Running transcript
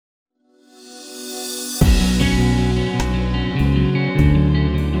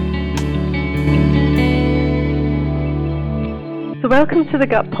Welcome to the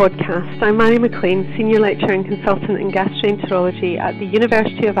Gut Podcast. I'm Mary McLean, Senior Lecturer and Consultant in Gastroenterology at the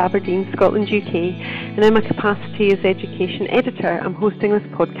University of Aberdeen, Scotland, UK, and in my capacity as Education Editor, I'm hosting this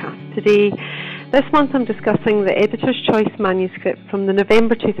podcast today. This month I'm discussing the Editor's Choice manuscript from the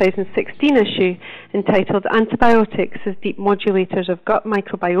November 2016 issue entitled Antibiotics as Deep Modulators of Gut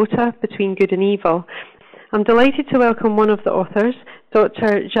Microbiota Between Good and Evil. I'm delighted to welcome one of the authors,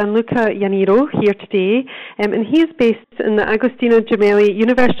 Dr. Gianluca Ianniro, here today, and he is based in the Agostino Gemelli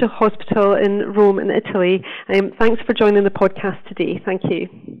University Hospital in Rome in Italy. Thanks for joining the podcast today. Thank you.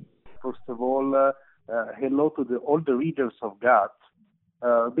 First of all, hello to all the readers of Gut.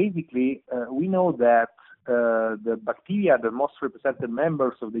 We know that the bacteria are the most represented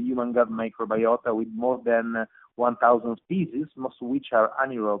members of the human gut microbiota with more than 1,000 species, most of which are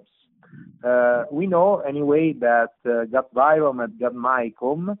anaerobes. We know anyway that gut virome and gut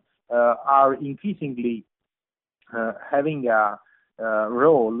mycome are increasingly having a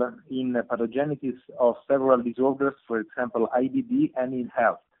role in pathogenesis of several disorders, for example IBD, and in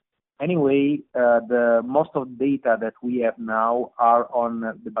health. Anyway, the most of the data that we have now are on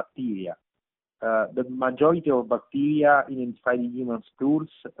the bacteria. The majority of bacteria identified in human stools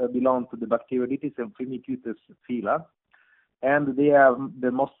belong to the Bacteroidetes and Firmicutes phyla, and they are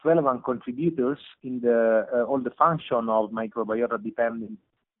the most relevant contributors in all the function of microbiota-dependent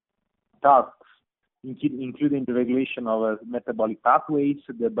tasks, including the regulation of metabolic pathways,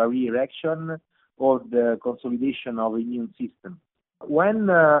 the barrier action, or the consolidation of the immune system. When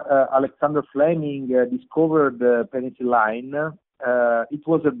Alexander Fleming discovered the penicillin, it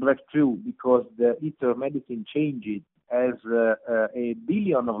was a breakthrough because the history of medicine changed as 1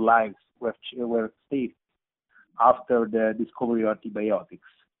 billion of lives were saved after the discovery of antibiotics.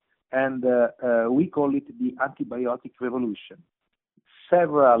 And we call it the antibiotic revolution.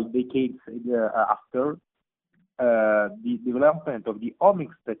 Several decades after, the development of the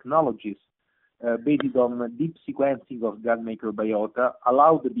omics technologies based on deep sequencing of gut microbiota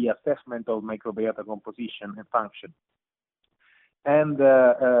allowed the assessment of microbiota composition and function. And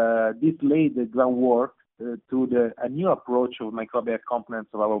this laid the groundwork to a new approach of microbial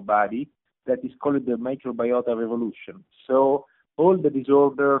components of our body that is called the microbiota revolution. So all the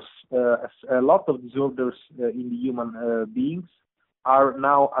disorders, a lot of disorders in the human beings are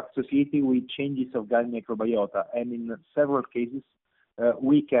now associated with changes of gut microbiota, and in several cases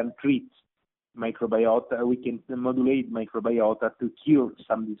we can treat microbiota, we can modulate microbiota to cure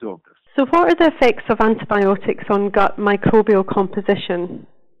some disorders. So what are the effects of antibiotics on gut microbial composition?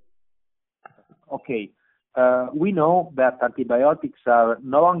 Okay, we know that antibiotics are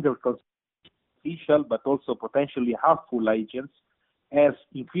no longer beneficial but also potentially harmful agents, as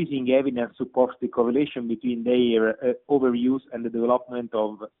increasing evidence supports the correlation between their overuse and the development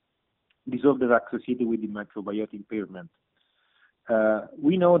of disorders associated with the microbiota impairment.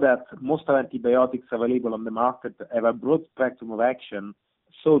 We know that most of antibiotics available on the market have a broad spectrum of action,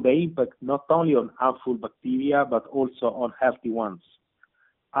 so they impact not only on harmful bacteria but also on healthy ones.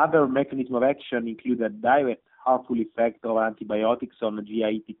 Other mechanisms of action include a direct harmful effect of antibiotics on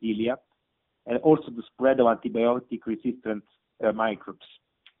GI epithelia, and also the spread of antibiotic-resistant microbes.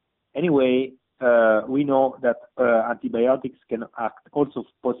 Anyway, we know that antibiotics can act also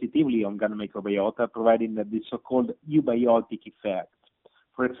positively on gut microbiota, providing the so-called eubiotic effect.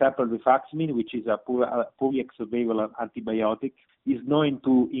 For example, rifaximin, which is a poorly exovagal antibiotic, is known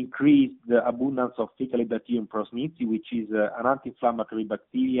to increase the abundance of Faecalibacterium prausnitzii, which is an anti-inflammatory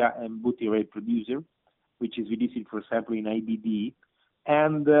bacteria and butyrate producer, which is reduced, for example, in IBD,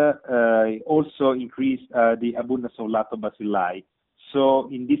 and also increase the abundance of lactobacilli. So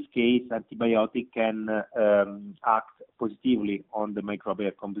in this case, antibiotic can act positively on the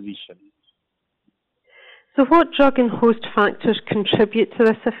microbial composition. So what drug and host factors contribute to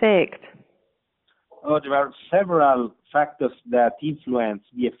this effect? There are several factors that influence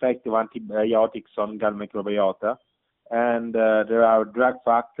the effect of antibiotics on gut microbiota, and there are drug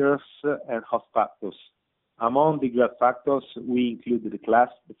factors and host factors. Among the drug factors, we include the class,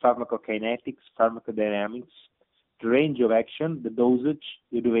 the pharmacokinetics, pharmacodynamics, the range of action, the dosage,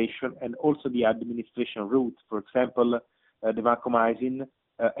 the duration, and also the administration route. For example, the vancomycin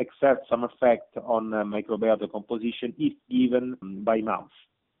exerts some effect on microbiota composition if given by mouth.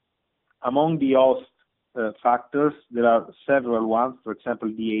 Among the host factors, there are several ones, for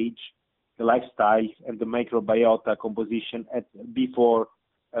example, the age, the lifestyle, and the microbiota composition before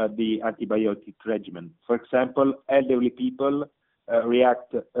the antibiotic regimen. For example, elderly people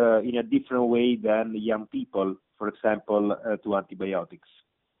react in a different way than young people, for example, to antibiotics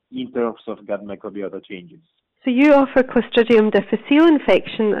in terms of gut microbiota changes. So you offer Clostridium difficile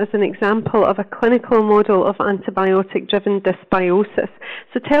infection as an example of a clinical model of antibiotic-driven dysbiosis.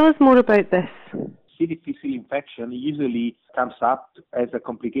 So tell us more about this. C. difficile infection usually comes up as a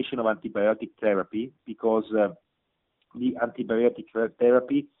complication of antibiotic therapy because the antibiotic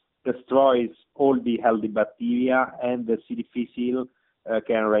therapy destroys all the healthy bacteria and the C. difficile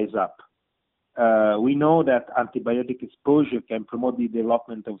can rise up. We know that antibiotic exposure can promote the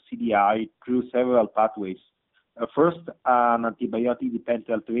development of CDI through several pathways. First, an antibiotic-dependent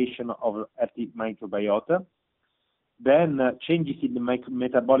alteration of healthy microbiota. Then, changes in the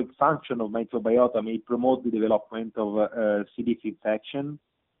metabolic function of microbiota may promote the development of C. diff infection.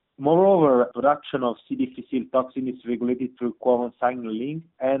 Moreover, production of C. difficile toxin is regulated through quorum signaling,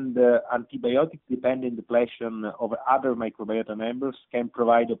 and antibiotic-dependent depletion of other microbiota members can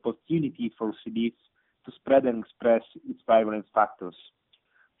provide opportunity for C. diff to spread and express its virulence factors.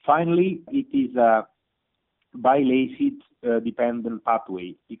 Finally, it is a bile acid dependent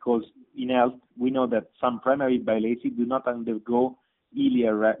pathway because in health we know that some primary bile acids do not undergo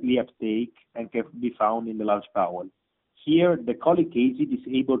ileal reuptake and can be found in the large bowel. Here, the cholic acid is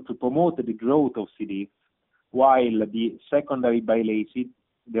able to promote the growth of C. diff, while the secondary bile acid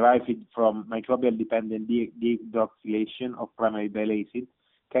derived from microbial dependent dehydroxylation of primary bile acid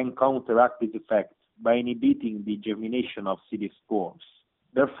can counteract this effect by inhibiting the germination of C. diff spores.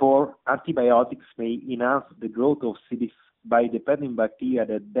 Therefore, antibiotics may enhance the growth of C. diff by dependent bacteria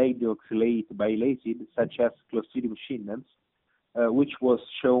that dehydroxylate bile acid, such as Clostridium shindens, which was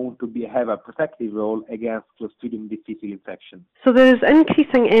shown to have a protective role against Clostridium difficile infection. So there is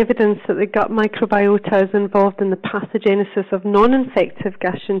increasing evidence that the gut microbiota is involved in the pathogenesis of non-infective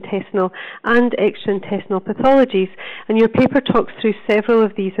gastrointestinal and extraintestinal pathologies, and your paper talks through several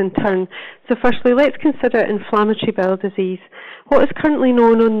of these in turn. So firstly, let's consider inflammatory bowel disease. What is currently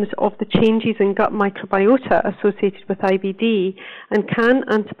known of the changes in gut microbiota associated with IBD, and can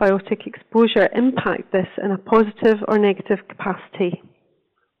antibiotic exposure impact this in a positive or negative capacity?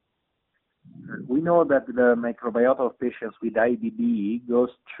 We know that the microbiota of patients with IBD goes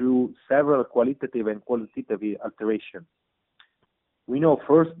through several qualitative and quantitative alterations. We know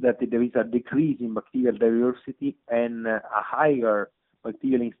first that there is a decrease in bacterial diversity and a higher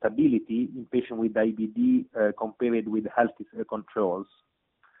bacterial instability in patients with IBD compared with healthy controls.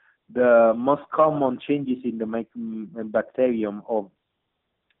 The most common changes in the bacterium of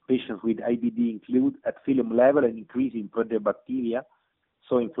patients with IBD include at phylum level an increase in proteobacteria,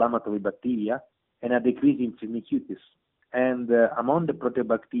 so inflammatory bacteria, and a decrease in Firmicutes. And among the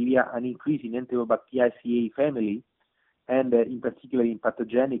proteobacteria, an increase in Enterobacteriaceae family, and in particular in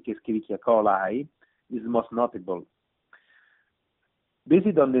pathogenic Escherichia coli, is most notable.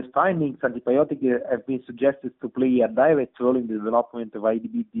 Based on these findings, antibiotics have been suggested to play a direct role in the development of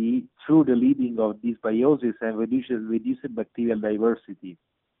IBD through the leading of dysbiosis and reduced bacterial diversity.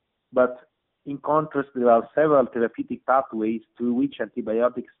 But in contrast, there are several therapeutic pathways through which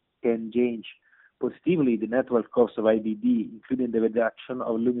antibiotics can change positively the natural course of IBD, including the reduction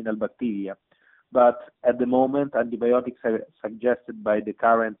of luminal bacteria. But at the moment, antibiotics are suggested by the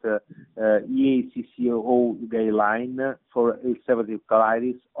current EACCO guideline for ulcerative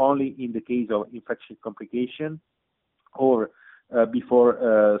colitis only in the case of infection complication or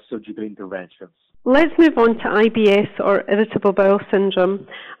before surgical interventions. Let's move on to IBS, or irritable bowel syndrome.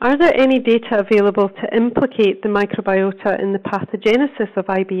 Are there any data available to implicate the microbiota in the pathogenesis of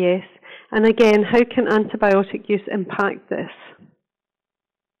IBS? And again, how can antibiotic use impact this?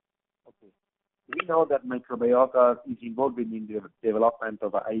 Okay. We know that microbiota is involved in the development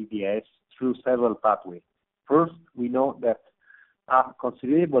of IBS through several pathways. First, we know that a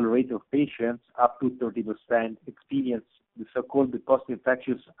considerable rate of patients, up to 30%, experience the so-called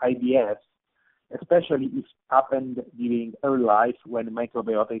post-infectious IBS, especially if happened during early life when the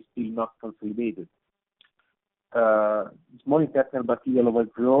microbiota is still not consolidated. Small intestinal bacterial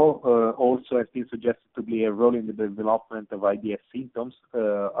overgrowth also has been suggested to play a role in the development of IBS symptoms,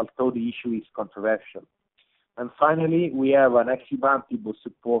 although the issue is controversial. And finally, we have an ex ante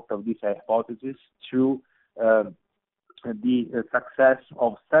support of this hypothesis through the success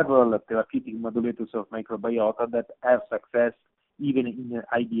of several therapeutic modulators of microbiota that have success even in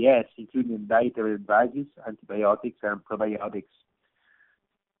IBS, including dietary advices, antibiotics, and probiotics.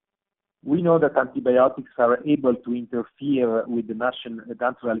 We know that antibiotics are able to interfere with the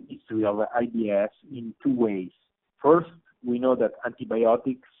natural history of IBS in two ways. First, we know that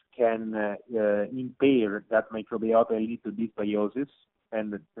antibiotics can impair that microbiota and lead to dysbiosis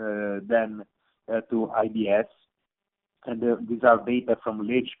and then to IBS. And these are data from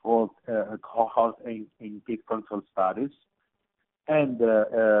large cohort and case control studies. And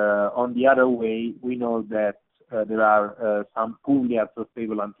on the other way, we know that there are some poorly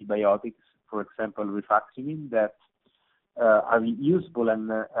absorbable antibiotics, for example, rifaximin, that are useful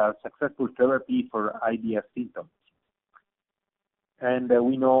and successful therapy for IBS symptoms. And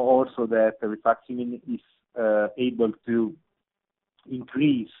we know also that rifaximin is able to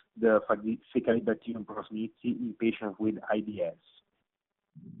increase the Faecalibacterium prusnitzii in patients with IBS.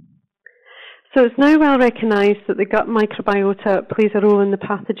 So it's now well recognised that the gut microbiota plays a role in the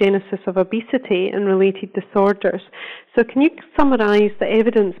pathogenesis of obesity and related disorders. So can you summarise the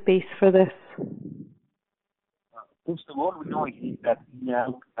evidence base for this? First of all, we know that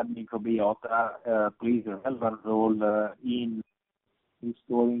gut microbiota plays a relevant role in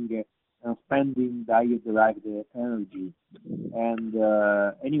restoring and spending diet-derived energy. And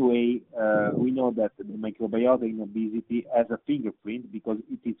anyway, we know that the microbiota in obesity has a fingerprint because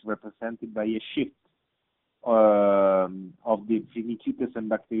it is represented by a shift of the firmicutes and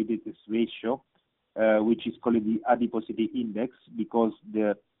bacteroidetes ratio, which is called the adiposity index, because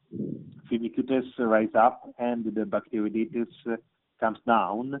the firmicutes rise up and the bacteroidetes comes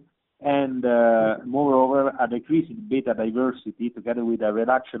down. And moreover, a decrease in beta diversity together with a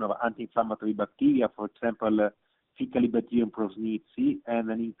reduction of anti-inflammatory bacteria, for example, Faecalibacterium prusnitzii, and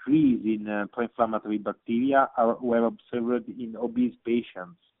an increase in pro-inflammatory bacteria were observed in obese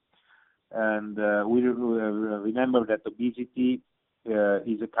patients. And we remember that obesity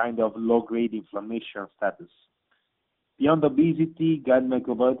is a kind of low-grade inflammation status. Beyond obesity, gut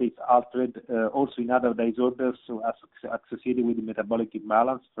microbiota is altered also in other disorders associated with metabolic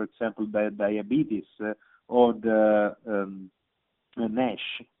imbalance, for example, diabetes or the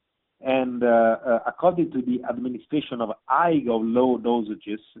NASH. And according to the administration of high or low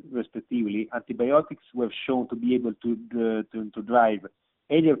dosages, respectively, antibiotics were shown to be able to drive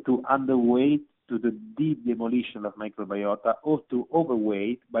either to underweight, to the deep demolition of microbiota, or to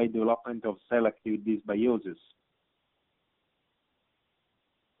overweight by development of cell-active dysbiosis.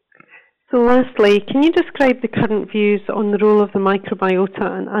 So lastly, can you describe the current views on the role of the microbiota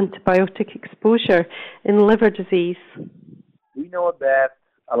and antibiotic exposure in liver disease? We know that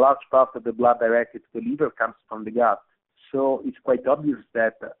a large part of the blood directed to the liver comes from the gut, so it's quite obvious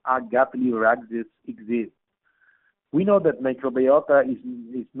that a gut-liver axis exists. We know that microbiota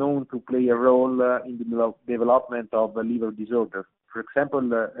is known to play a role in the development of liver disorders. For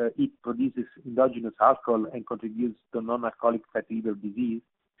example, it produces endogenous alcohol and contributes to non-alcoholic fatty liver disease.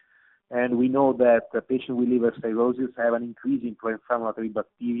 And we know that patients with liver cirrhosis have an increase in pro-inflammatory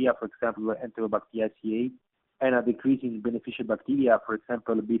bacteria, for example, Enterobacteriaceae, and a decrease in beneficial bacteria, for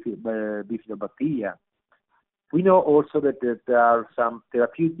example, Bifidobacteria. We know also that there are some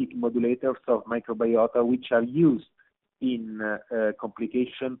therapeutic modulators of microbiota which are used in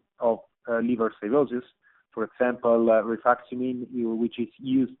complication of liver cirrhosis. For example, rifaximin, which is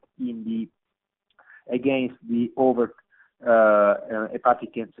used against the overt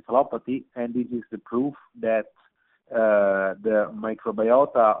hepatic encephalopathy, and this is the proof that the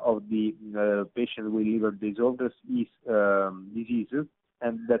microbiota of the patient with liver disorders is diseases,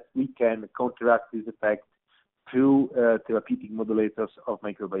 and that we can counteract this effect through therapeutic modulators of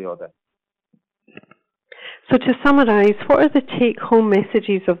microbiota. So to summarize, what are the take-home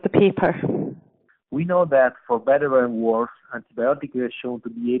messages of the paper? We know that for better and worse, antibiotics are shown to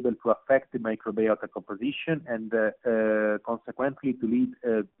be able to affect the microbiota composition and consequently to lead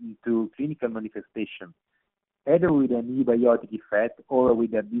to clinical manifestation, either with an ebiotic effect or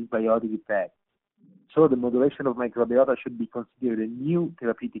with a dysbiotic effect. So the modulation of microbiota should be considered a new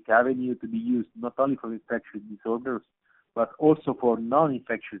therapeutic avenue to be used not only for infectious disorders, but also for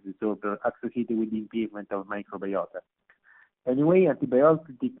non-infectious disorders associated with the impairment of microbiota. Anyway,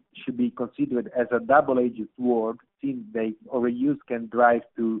 antibiotics should be considered as a double-edged sword, since their overuse can drive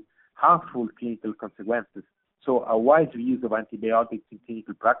to harmful clinical consequences. So a wise use of antibiotics in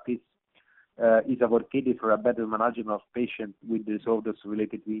clinical practice is advocated for a better management of patients with disorders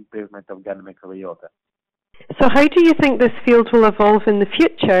related to impairment of gut microbiota. So how do you think this field will evolve in the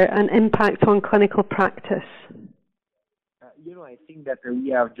future and impact on clinical practice? I think that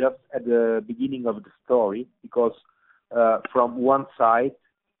we are just at the beginning of the story, because from one side,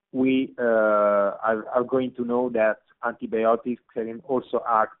 we are going to know that antibiotics can also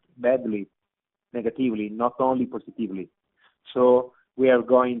act badly, negatively, not only positively. So we are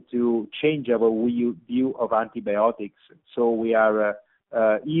going to change our view of antibiotics. So we are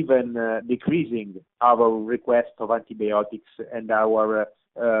even decreasing our request of antibiotics and our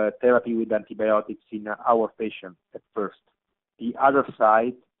therapy with antibiotics in our patients at first. The other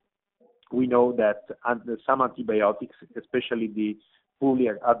side, we know that some antibiotics, especially the poorly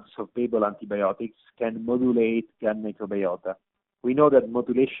absorbable antibiotics, can modulate gut microbiota. We know that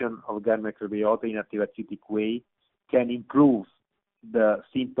modulation of gut microbiota in a therapeutic way can improve the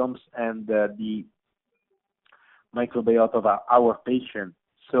symptoms and the microbiota of our patient.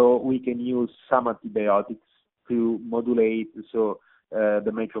 So we can use some antibiotics to modulate the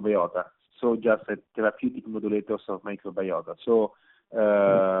microbiota. So just a therapeutic modulators of microbiota. So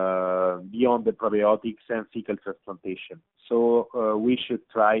beyond the probiotics and fecal transplantation. So we should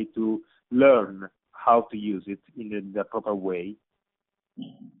try to learn how to use it in the proper way.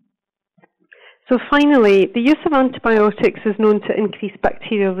 So finally, the use of antibiotics is known to increase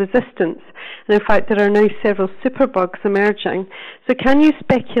bacterial resistance, and in fact there are now several superbugs emerging. So can you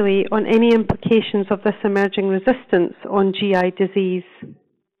speculate on any implications of this emerging resistance on GI disease?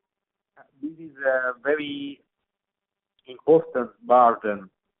 This is a very important burden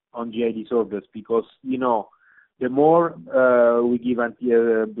on GI disorders because, the more we give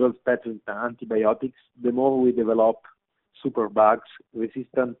broad-spectrum antibiotics, the more we develop superbugs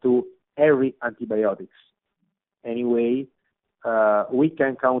resistant to every antibiotics. Anyway, we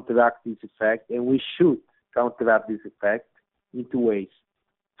can counteract this effect, and we should counteract this effect in two ways.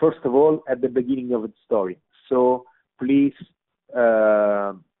 First of all, at the beginning of the story. So please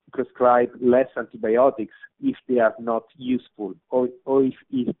prescribe less antibiotics if they are not useful or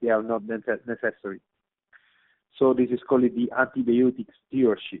if they are not necessary. So this is called the antibiotic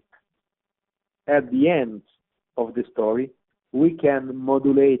stewardship. At the end of the story, we can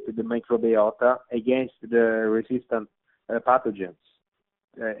modulate the microbiota against the resistant pathogens,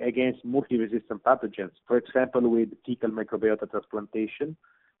 against multi-resistant pathogens. For example, with fecal microbiota transplantation,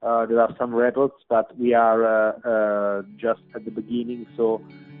 there are some reports, but we are just at the beginning, so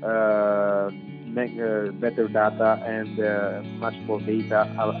better data and much more data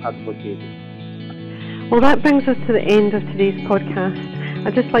are advocated. Well, that brings us to the end of today's podcast.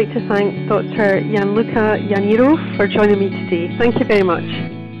 I'd just like to thank Dr. Gianluca Ianniro for joining me today. Thank you very much.